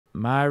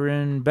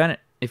Myron Bennett.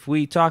 If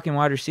we talk in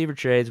wide receiver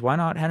trades, why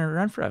not Henry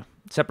Renfrow?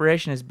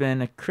 Separation has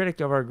been a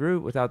critic of our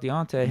group without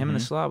Deontay. Him in the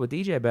slot with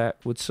DJ back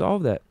would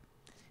solve that.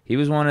 He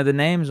was one of the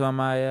names on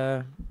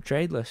my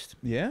trade list.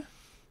 Yeah?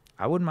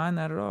 I wouldn't mind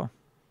that at all.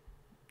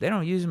 They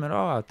don't use him at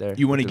all out there.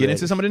 You want to get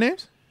into some of the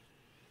names?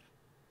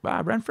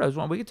 Renfrow's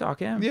one. We could talk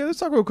him. Yeah, let's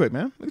talk real quick,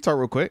 man. We can talk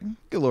real quick.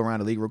 Get a little around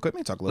the league real quick.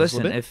 Maybe talk a little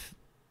bit. If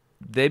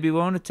they'd be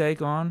willing to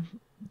take on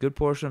a good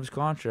portion of his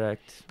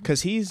contract,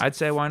 because I'd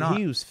say why not?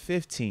 He was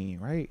 15,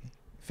 right?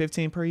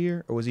 15 per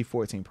year, or was he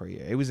 14 per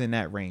year? It was in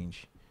that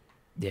range.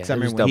 Yeah, I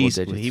remember when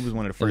he was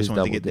one of the first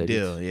ones to get the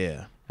deal.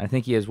 Yeah, I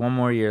think he has one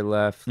more year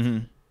left.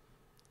 Mm-hmm.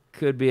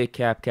 Could be a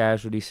cap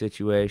casualty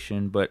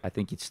situation, but I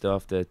think you'd still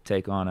have to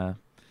take on a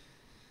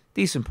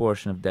decent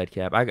portion of dead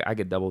cap. I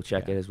could double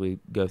check it as we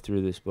go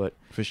through this, but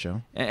for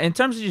sure. In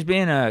terms of just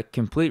being a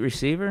complete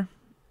receiver,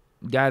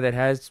 guy that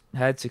has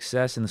had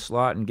success in the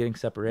slot and getting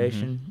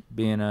separation,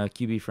 being a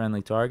QB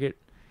friendly target,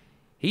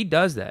 he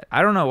does that.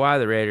 I don't know why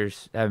the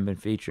Raiders haven't been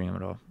featuring him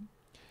at all.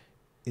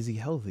 Is he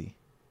healthy?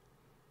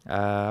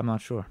 I'm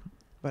not sure.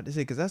 About to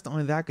say, because that's the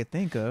only thing I could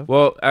think of.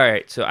 Well, all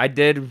right. So I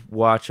did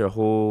watch a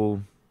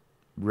whole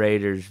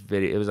Raiders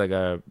video. It was like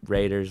a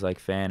Raiders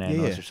fan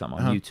analyst or something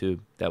on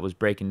YouTube that was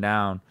breaking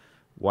down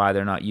why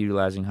they're not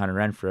utilizing Hunter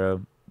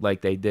Renfrow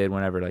like they did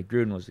whenever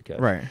Gruden was the coach.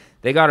 Right.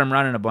 They got him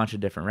running a bunch of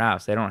different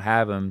routes. They don't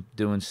have him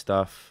doing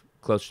stuff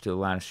closer to the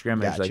line of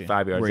scrimmage,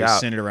 5 yards where out.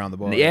 Send it around the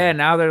ball. Yeah,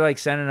 now they're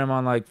sending him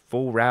on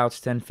full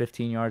routes, 10,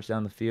 15 yards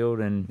down the field,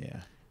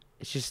 and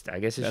it's just, I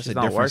guess it's just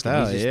not working.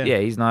 Style,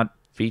 he's not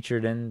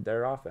featured in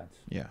their offense.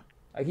 Yeah.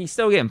 He's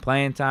still getting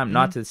playing time,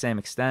 not to the same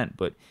extent,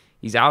 but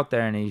he's out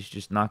there and he's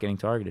just not getting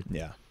targeted.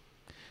 Yeah.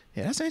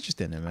 Yeah, that's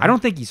interesting, man. I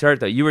don't think he's hurt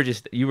though. You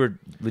were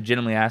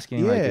legitimately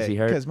asking, is he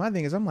hurt? Because my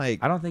thing is, I'm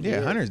like, I don't think.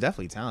 Hunter's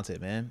definitely talented,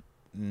 man.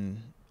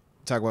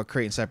 Talk about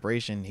creating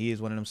separation. He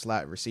is one of them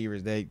slot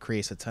receivers that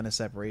creates a ton of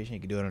separation. He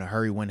can do it in a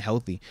hurry when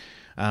healthy.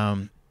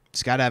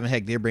 Scott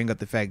Avenheck did bring up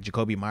the fact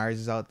Jacoby Myers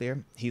is out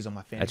there. He's on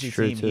my fantasy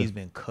team. Too. He's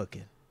been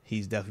cooking.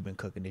 He's definitely been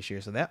cooking this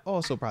year. So that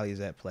also probably is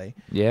at play.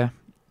 Yeah.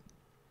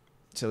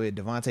 So we had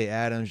Devontae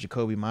Adams,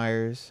 Jacoby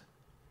Myers.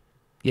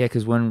 Yeah,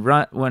 because when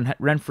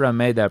Renfrow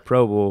made that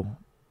Pro Bowl,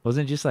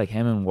 wasn't it just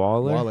him and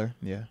Waller? Waller,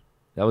 yeah.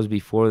 That was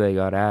before they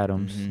got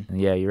Adams. And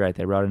yeah, you're right.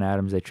 They brought in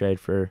Adams. They traded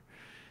for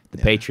the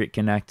Patriot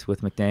Connect with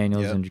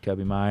McDaniels and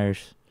Jacoby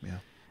Myers. Yeah.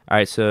 All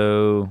right,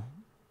 so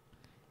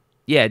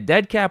yeah,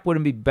 dead cap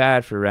wouldn't be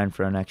bad for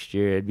Renfrow next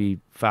year. It'd be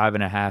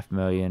 $5.5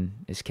 million.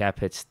 His cap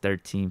hit's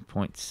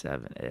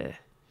 13.7.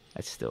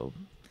 That's still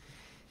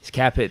his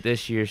cap hit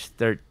this year's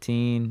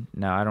 13.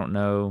 Now I don't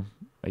know.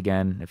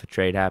 Again, if a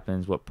trade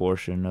happens, what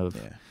portion of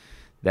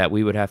that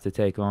we would have to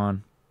take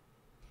on.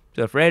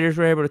 So if Raiders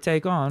were able to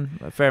take on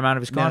a fair amount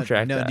of his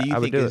contract, do you I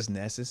would think do it's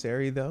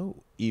necessary though?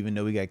 Even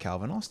though we got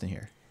Calvin Austin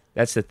here,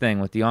 that's the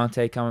thing with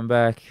Deontay coming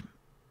back.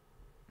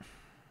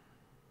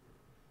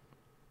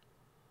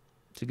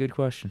 It's a good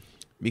question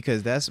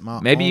because that's my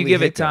maybe only you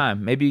give hiccup. it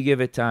time. Maybe you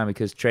give it time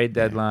because trade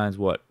deadline's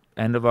what,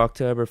 end of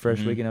October,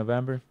 first week in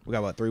November. We got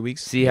about 3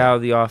 weeks. See how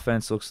the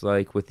offense looks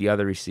like with the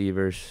other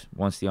receivers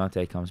once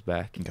Deontay comes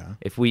back. Okay.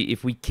 If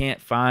we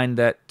can't find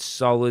that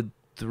solid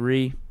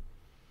 3.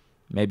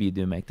 Maybe you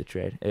do make the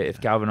trade.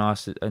 If Calvin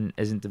Austin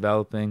isn't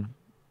developing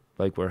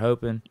like we're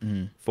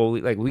hoping,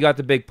 fully, we got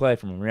the big play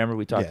from him. Remember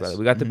we talked about it.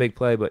 We got the big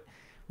play, but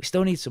we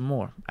still need some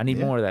more. I need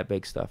more of that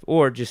big stuff,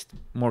 or just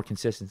more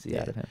consistency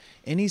out of him.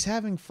 And he's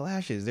having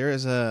flashes. There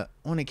is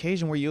on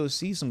occasion where you'll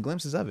see some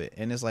glimpses of it,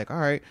 and it's all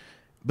right.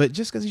 But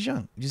just because he's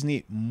young, you just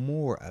need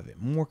more of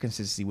it, more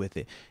consistency with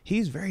it.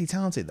 He's very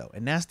talented though,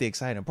 and that's the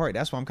exciting part.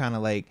 That's why I'm kind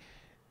of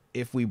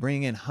if we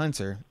bring in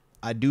Hunter.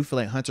 I do feel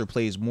like Hunter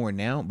plays more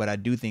now, but I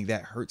do think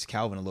that hurts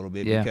Calvin a little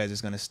bit because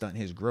it's going to stunt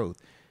his growth.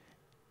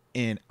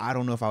 And I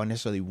don't know if I would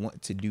necessarily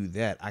want to do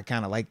that. I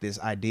kind of like this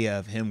idea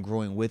of him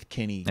growing with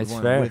Kenny,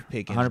 growing with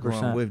Pickens, 100%.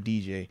 Growing with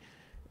DJ.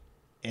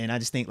 And I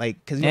just think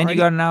because you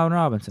got an Allen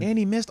Robinson. And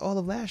he missed all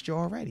of last year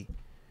already.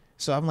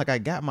 So I'm I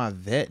got my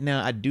vet.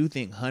 Now, I do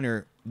think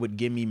Hunter would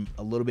give me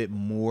a little bit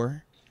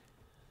more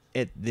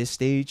at this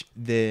stage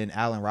than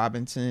Allen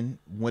Robinson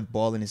with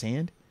ball in his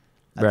hand.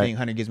 I think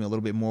Hunter gives me a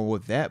little bit more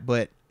with that.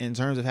 But in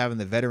terms of having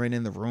the veteran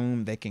in the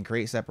room that can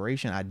create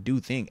separation, I do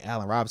think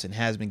Allen Robinson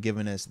has been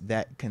giving us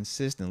that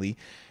consistently.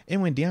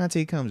 And when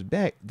Deontay comes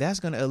back, that's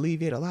going to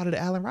alleviate a lot of the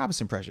Allen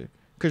Robinson pressure.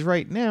 Because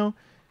right now,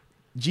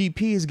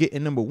 GP is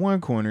getting number 1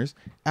 corners.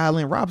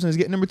 Allen Robinson is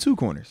getting number 2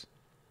 corners.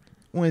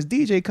 Once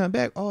DJ come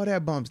back, all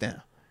that bumps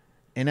down.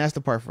 And that's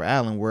the part for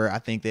Allen where I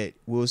think that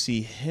we'll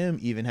see him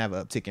even have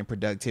an uptick in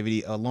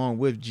productivity along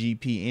with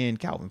GP and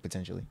Calvin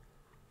potentially.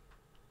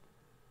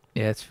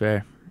 Yeah, it's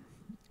fair.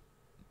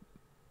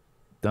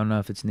 Don't know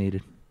if it's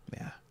needed.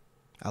 Yeah.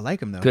 I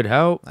like him, though. Could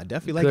help. I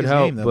definitely like his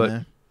game, though,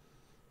 man.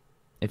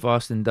 If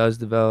Austin does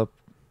develop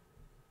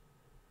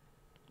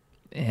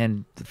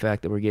and the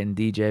fact that we're getting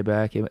DJ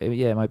back,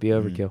 it might be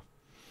overkill.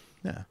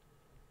 Yeah.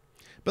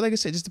 But like I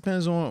said, it just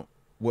depends on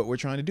what we're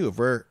trying to do. If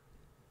we're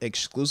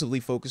exclusively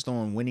focused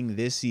on winning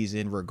this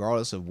season,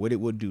 regardless of what it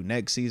would do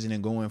next season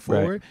and going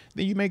forward,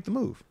 then you make the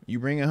move. You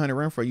bring in Hunter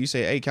Renfrow. You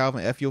say, hey,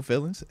 Calvin, F your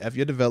feelings, F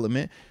your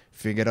development,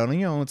 figure it out on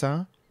your own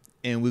time,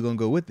 and we're going to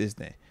go with this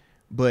thing.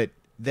 But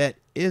that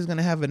is going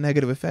to have a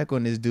negative effect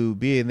on this dude,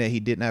 being that he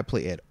did not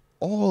play at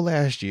all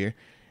last year.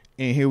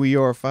 And here we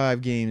are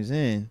 5 games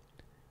in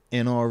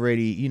and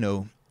already, you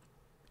know,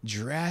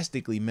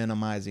 drastically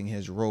minimizing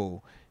his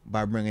role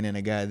by bringing in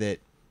a guy that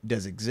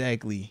does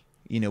exactly,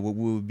 you know, what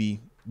we would be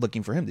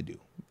looking for him to do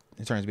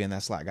in terms of being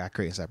that slot guy,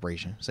 creating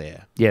separation. So,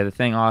 yeah. Yeah, the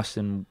thing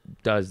Austin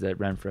does that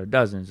Renfrow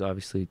doesn't is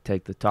obviously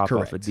take the top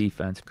off of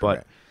defense.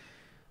 Correct.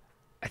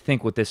 But I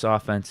think what this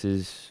offense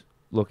is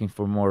looking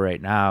for more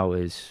right now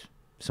is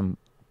some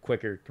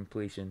quicker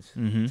completions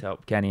to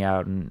help Kenny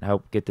out and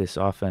help get this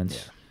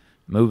offense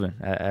moving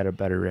at a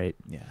better rate.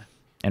 Yeah.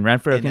 And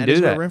Renfrow can do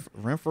that.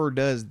 Renfrow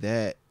does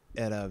that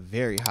at a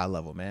very high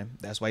level, man.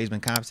 That's why he's been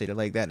compensated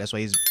like that. That's why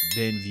he's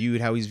been viewed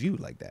how he's viewed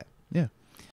like that. Yeah.